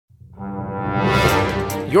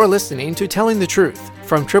You're listening to Telling the Truth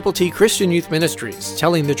from Triple T Christian Youth Ministries,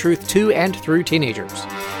 telling the truth to and through teenagers.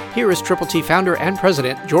 Here is Triple T founder and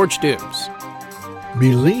president, George Dooms.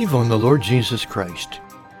 Believe on the Lord Jesus Christ.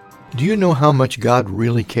 Do you know how much God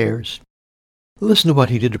really cares? Listen to what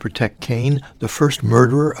he did to protect Cain, the first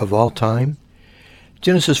murderer of all time.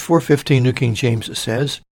 Genesis 4:15, New King James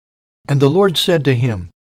says, "And the Lord said to him,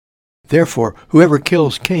 Therefore, whoever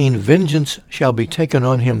kills Cain, vengeance shall be taken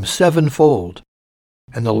on him sevenfold.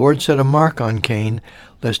 And the Lord set a mark on Cain,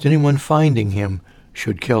 lest anyone finding him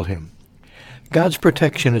should kill him." God's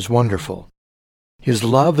protection is wonderful. His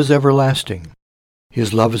love is everlasting.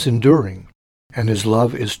 His love is enduring. And his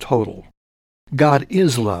love is total. God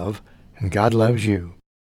is love, and God loves you.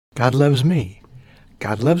 God loves me.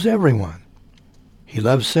 God loves everyone. He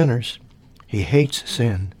loves sinners. He hates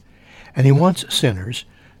sin. And he wants sinners,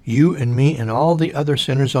 you and me and all the other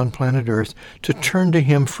sinners on planet Earth, to turn to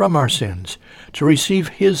him from our sins, to receive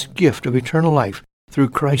his gift of eternal life through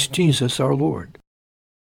Christ Jesus our Lord.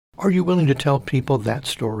 Are you willing to tell people that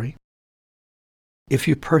story? If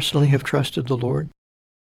you personally have trusted the Lord,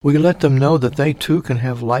 will you let them know that they too can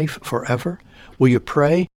have life forever? Will you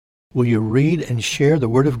pray? Will you read and share the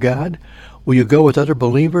Word of God? Will you go with other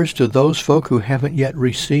believers to those folk who haven't yet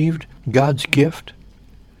received God's gift?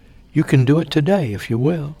 You can do it today if you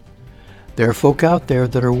will. There are folk out there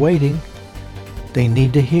that are waiting. They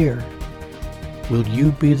need to hear. Will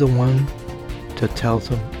you be the one to tell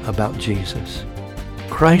them about Jesus?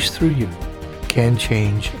 Christ through you can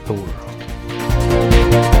change the world.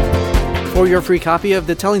 For your free copy of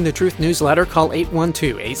the Telling the Truth newsletter, call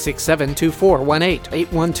 812-867-2418,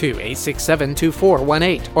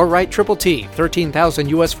 812-867-2418, or write Triple T, 13,000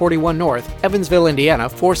 U.S. 41 North, Evansville, Indiana,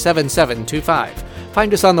 47725.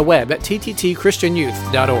 Find us on the web at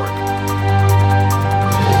tttchristianyouth.org.